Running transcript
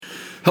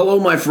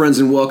Hello, my friends,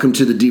 and welcome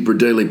to the Deeper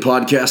Daily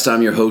Podcast.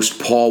 I'm your host,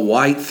 Paul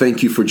White.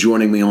 Thank you for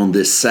joining me on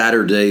this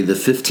Saturday, the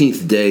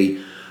 15th day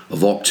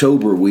of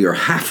October. We are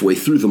halfway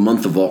through the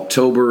month of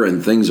October,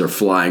 and things are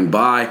flying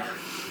by.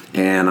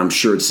 And I'm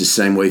sure it's the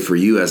same way for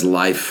you as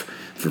life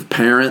for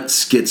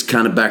parents gets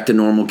kind of back to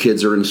normal.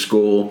 Kids are in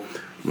school.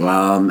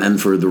 And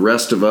for the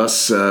rest of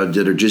us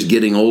that are just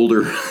getting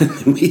older,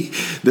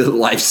 the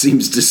life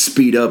seems to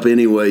speed up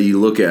any way you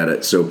look at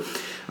it. So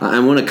I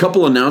want a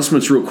couple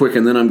announcements real quick,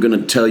 and then I'm going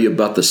to tell you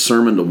about the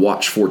sermon to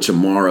watch for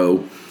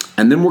tomorrow.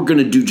 And then we're going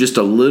to do just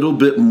a little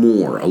bit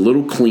more, a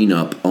little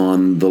cleanup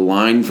on the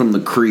line from the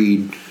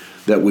Creed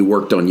that we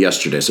worked on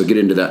yesterday. So get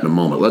into that in a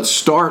moment. Let's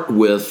start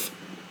with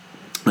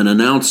an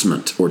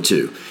announcement or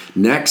two.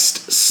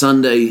 Next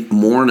Sunday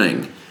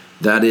morning,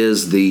 that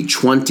is the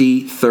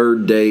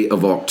 23rd day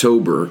of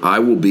October, I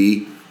will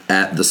be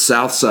at the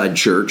Southside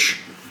Church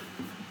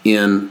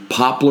in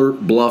Poplar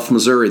Bluff,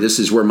 Missouri. This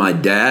is where my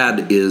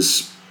dad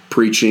is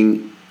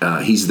preaching.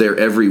 He's there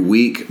every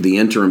week, the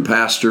interim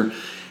pastor,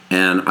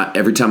 and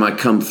every time I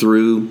come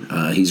through,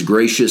 he's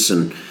gracious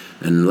and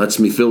lets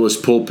me fill his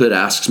pulpit,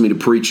 asks me to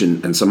preach,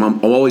 and so I'm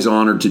always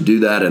honored to do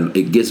that, and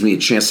it gives me a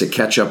chance to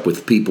catch up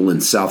with people in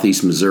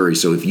Southeast Missouri.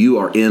 So if you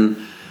are in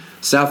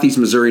Southeast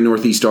Missouri,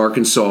 Northeast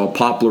Arkansas,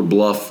 Poplar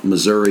Bluff,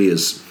 Missouri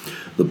is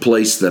the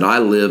place that I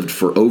lived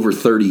for over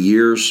 30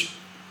 years,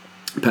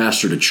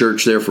 pastored a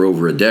church there for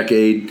over a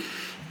decade,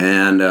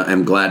 and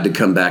I'm glad to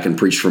come back and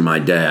preach for my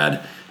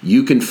dad.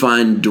 You can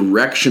find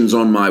directions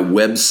on my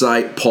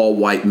website,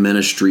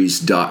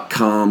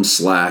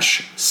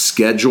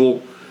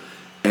 paulwhiteministries.com/schedule,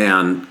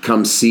 and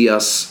come see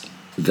us.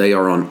 They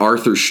are on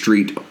Arthur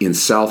Street in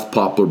South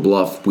Poplar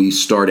Bluff. We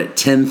start at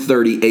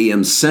 10:30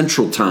 a.m.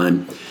 Central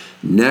Time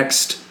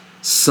next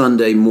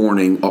Sunday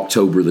morning,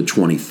 October the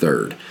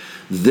 23rd.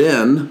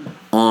 Then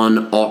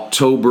on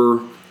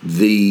October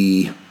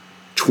the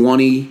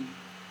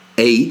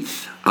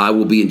 28th, I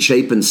will be in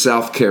Chapin,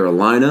 South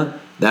Carolina.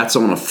 That's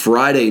on a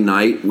Friday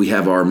night. We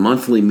have our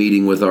monthly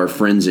meeting with our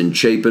friends in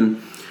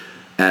Chapin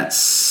at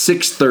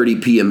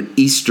 6:30 p.m.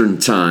 Eastern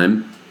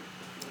Time.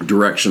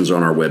 Directions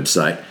on our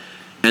website.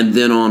 And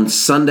then on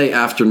Sunday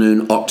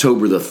afternoon,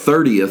 October the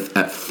 30th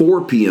at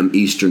 4 p.m.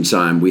 Eastern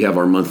Time, we have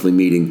our monthly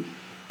meeting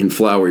in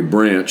Flowery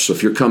Branch. So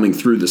if you're coming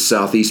through the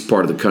southeast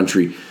part of the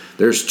country,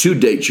 there's 2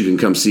 dates you can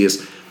come see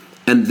us.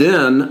 And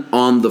then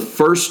on the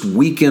first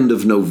weekend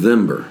of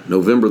November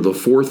the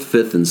 4th,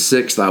 5th, and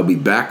 6th, I'll be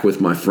back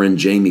with my friend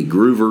Jamie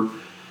Groover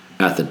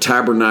at the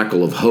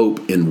Tabernacle of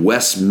Hope in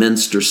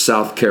Westminster,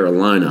 South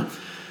Carolina.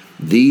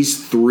 These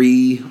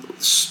 3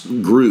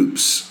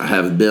 groups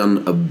have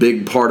been a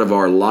big part of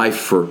our life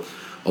for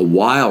a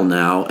while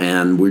now,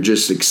 and we're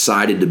just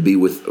excited to be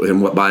with,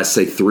 and what by I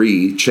say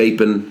 3,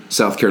 Chapin,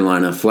 South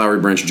Carolina, Flowery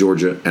Branch,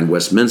 Georgia, and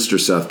Westminster,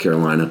 South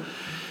Carolina.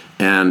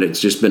 And it's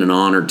just been an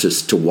honor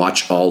to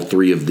watch all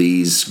 3 of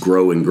these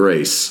grow in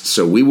grace.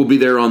 So we will be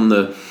there on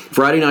the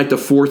Friday night, the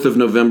 4th of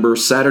November,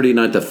 Saturday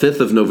night, the 5th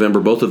of November,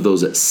 both of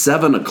those at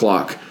 7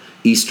 o'clock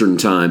Eastern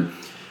Time.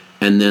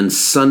 And then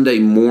Sunday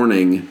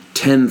morning,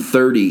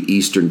 10:30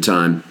 Eastern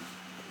Time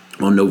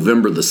on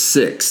November the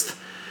 6th,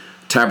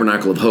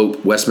 Tabernacle of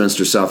Hope,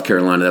 Westminster, South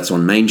Carolina. That's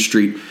on Main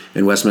Street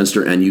in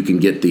Westminster, and you can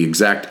get the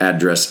exact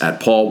address at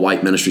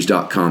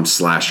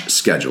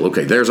paulwhiteministries.com/schedule.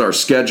 Okay, there's our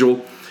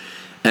schedule.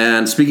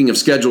 And speaking of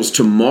schedules,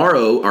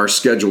 tomorrow, our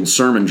scheduled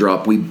sermon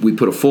drop, we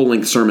put a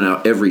full-length sermon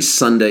out every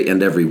Sunday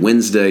and every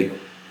Wednesday.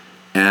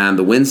 And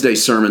the Wednesday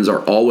sermons are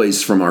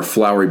always from our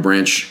Flowery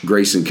Branch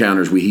Grace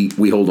Encounters we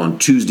hold on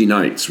Tuesday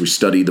nights. We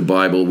study the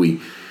Bible,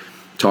 we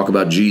talk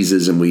about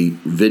Jesus, and we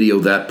video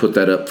that, put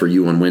that up for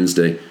you on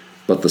Wednesday.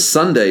 But the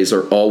Sundays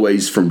are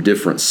always from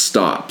different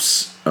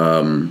stops.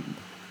 And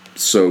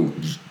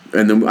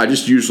then I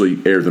just usually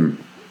air them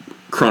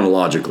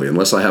chronologically,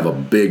 unless I have a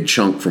big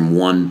chunk from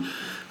one,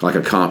 like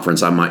a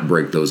conference, I might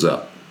break those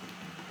up.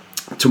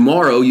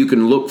 Tomorrow, you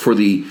can look for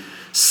the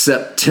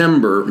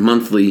September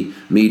monthly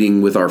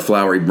meeting with our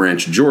Flowery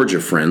Branch,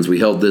 Georgia friends. We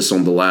held this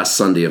on the last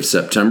Sunday of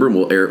September, and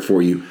we'll air it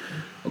for you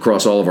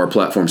across all of our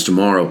platforms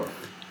tomorrow.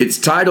 It's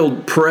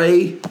titled,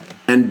 Pray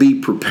and Be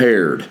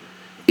Prepared.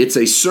 It's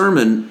a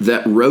sermon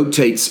that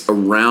rotates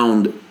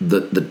around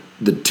the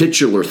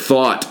titular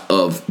thought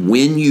of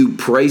when you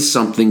pray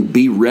something,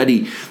 be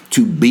ready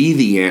to be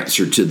the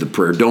answer to the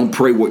prayer. Don't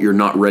pray what you're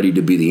not ready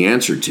to be the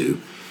answer to.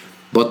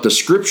 But the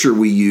scripture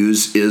we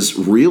use is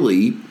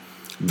really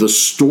the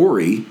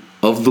story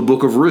of the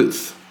book of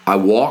Ruth. I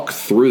walk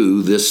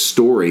through this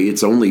story.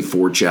 It's only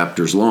 4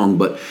 chapters long,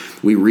 but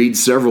we read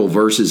several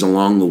verses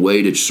along the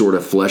way to sort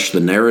of flesh the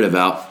narrative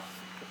out.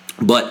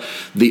 But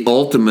the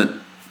ultimate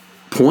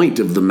point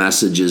of the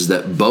message is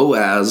that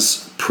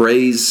Boaz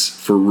prays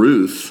for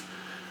Ruth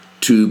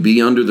to be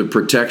under the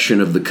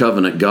protection of the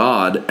covenant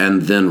God,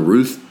 and then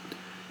Ruth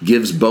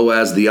gives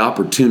Boaz the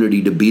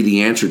opportunity to be the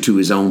answer to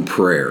his own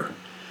prayer.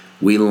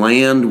 We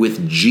land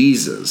with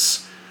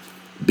Jesus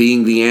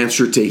being the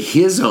answer to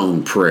his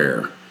own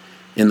prayer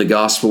in the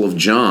Gospel of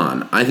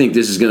John. I think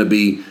this is going to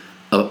be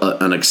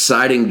an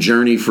exciting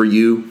journey for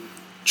you.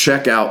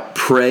 Check out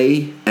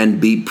Pray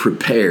and Be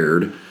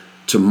Prepared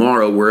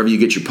tomorrow, wherever you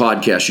get your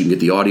podcast, you can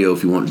get the audio.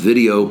 If you want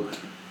video,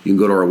 you can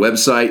go to our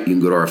website, you can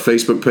go to our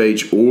Facebook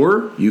page,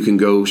 or you can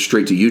go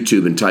straight to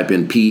YouTube and type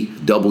in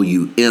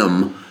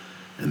PWM,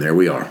 and there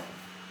we are.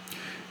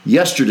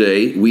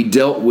 Yesterday, we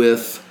dealt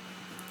with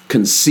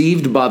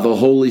conceived by the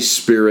Holy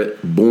Spirit,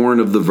 born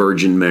of the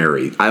Virgin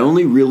Mary. I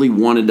only really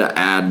wanted to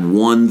add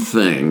one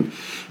thing,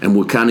 and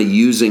we're kind of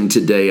using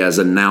today as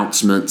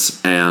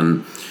announcements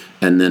and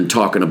then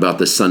talking about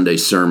the Sunday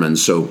sermon.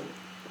 So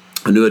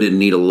I knew I didn't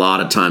need a lot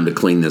of time to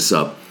clean this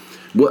up.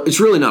 Well, it's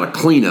really not a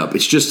cleanup.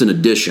 It's just an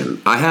addition.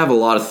 I have a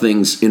lot of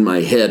things in my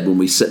head when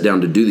we sit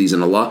down to do these,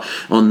 and a lot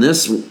on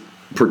this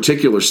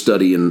particular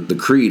study in the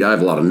Creed, I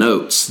have a lot of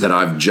notes that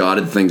I've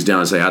jotted things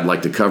down and say, I'd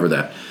like to cover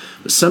that.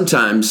 But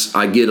sometimes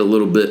I get a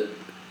little bit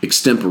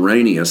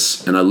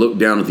extemporaneous, and I look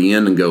down at the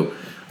end and go,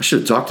 I should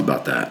have talked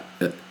about that.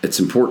 It's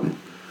important.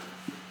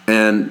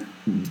 And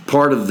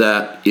part of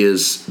that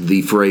is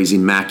the phrase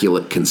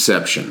Immaculate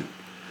Conception.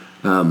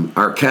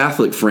 Our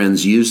Catholic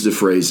friends use the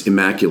phrase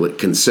Immaculate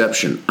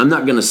Conception. I'm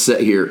not going to sit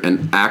here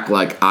and act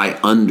like I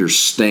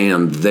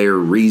understand their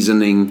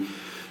reasoning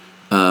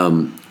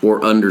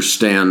or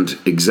understand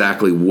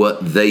exactly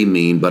what they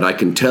mean, but I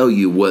can tell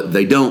you what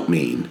they don't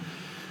mean.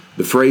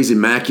 The phrase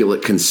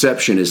Immaculate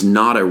Conception is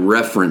not a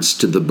reference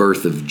to the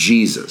birth of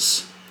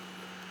Jesus.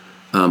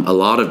 A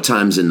lot of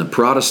times in the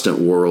Protestant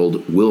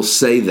world, we'll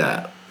say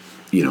that.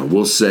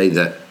 We'll say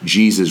that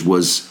Jesus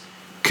was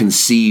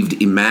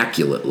conceived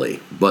immaculately,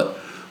 but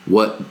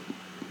what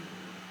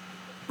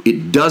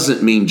it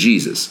doesn't mean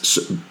Jesus.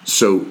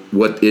 So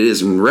what it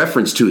is in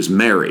reference to is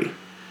Mary,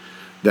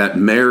 that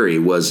Mary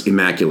was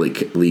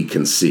immaculately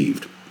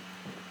conceived.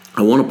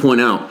 I want to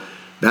point out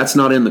that's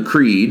not in the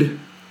Creed,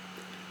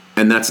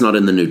 and that's not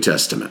in the New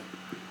Testament.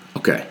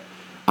 Okay,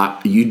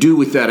 you do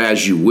with that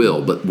as you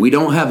will, but we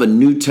don't have a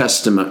New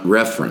Testament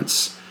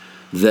reference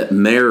that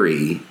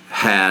Mary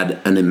had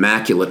an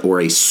immaculate or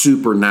a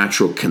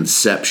supernatural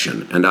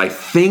conception. And I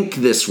think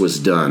this was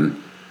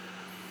done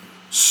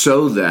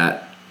so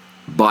that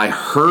by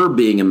her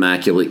being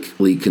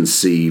immaculately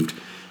conceived,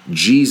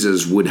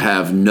 Jesus would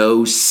have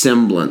no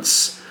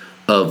semblance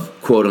of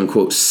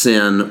quote-unquote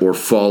sin or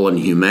fallen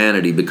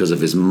humanity, because if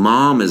his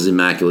mom is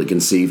immaculately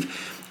conceived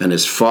and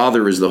his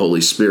father is the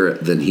Holy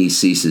Spirit, then he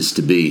ceases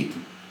to be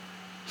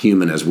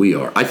human as we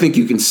are. I think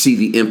you can see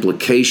the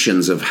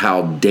implications of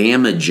how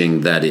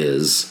damaging that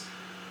is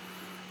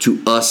to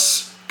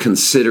us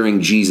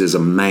considering Jesus a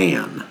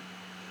man.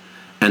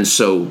 And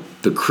so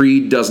the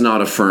Creed does not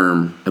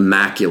affirm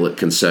Immaculate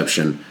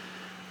Conception,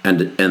 and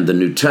the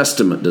New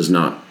Testament does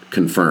not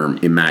confirm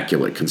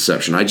Immaculate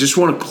Conception. I just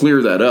want to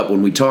clear that up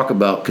when we talk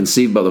about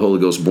conceived by the Holy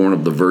Ghost, born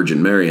of the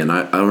Virgin Mary. And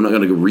I'm not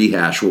going to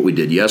rehash what we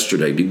did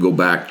yesterday. You can go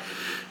back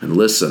and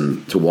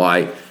listen to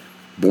why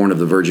born of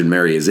the Virgin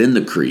Mary is in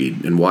the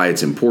Creed and why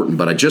it's important.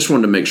 But I just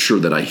wanted to make sure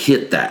that I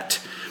hit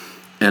that.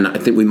 And I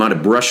think we might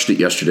have brushed it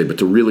yesterday, but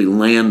to really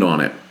land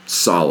on it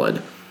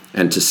solid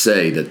and to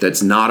say that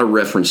that's not a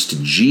reference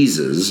to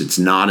Jesus, it's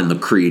not in the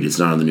Creed, it's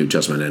not in the New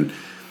Testament. And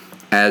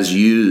as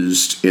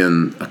used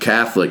in a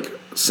Catholic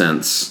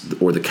sense,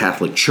 or the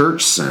Catholic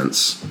Church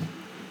sense,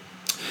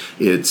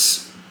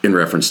 it's in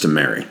reference to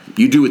Mary.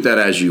 You do with that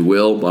as you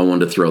will. I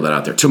wanted to throw that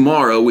out there.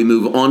 Tomorrow, we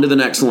move on to the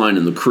next line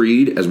in the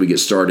Creed as we get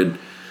started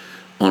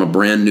on a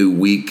brand new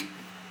week,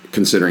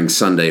 considering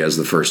Sunday as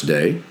the first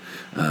day.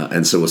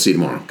 And so we'll see you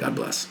tomorrow. God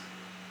bless.